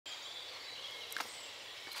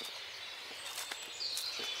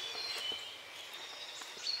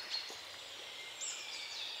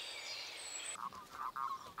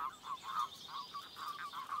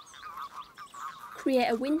Create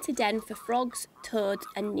a winter den for frogs, toads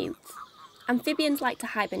and newts. Amphibians like to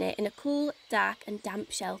hibernate in a cool, dark and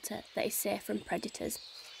damp shelter that is safe from predators.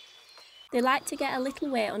 They like to get a little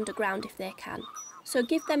way underground if they can, so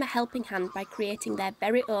give them a helping hand by creating their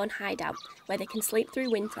very own hideout where they can sleep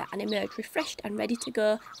through winter and emerge refreshed and ready to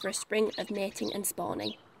go for a spring of mating and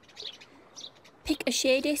spawning. Pick a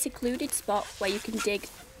shady, secluded spot where you can dig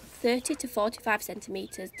 30 to 45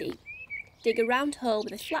 centimetres deep. Dig a round hole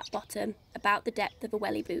with a flat bottom about the depth of a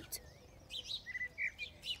welly boot.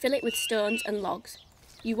 Fill it with stones and logs.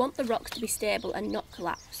 You want the rocks to be stable and not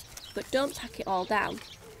collapse, but don't pack it all down.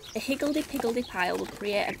 A higgledy-piggledy pile will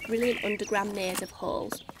create a brilliant underground maze of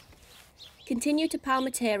holes. Continue to pile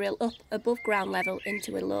material up above ground level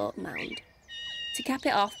into a low mound. To cap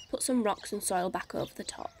it off, put some rocks and soil back over the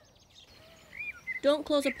top. Don't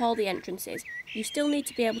close up all the entrances. You still need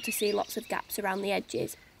to be able to see lots of gaps around the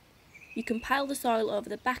edges. You can pile the soil over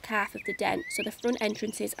the back half of the den so the front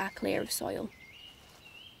entrances are clear of soil.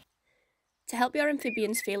 To help your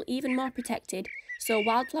amphibians feel even more protected, sow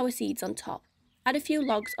wildflower seeds on top. Add a few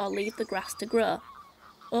logs or leave the grass to grow.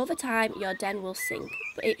 Over time, your den will sink,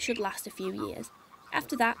 but it should last a few years.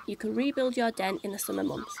 After that, you can rebuild your den in the summer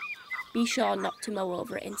months. Be sure not to mow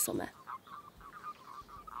over it in summer.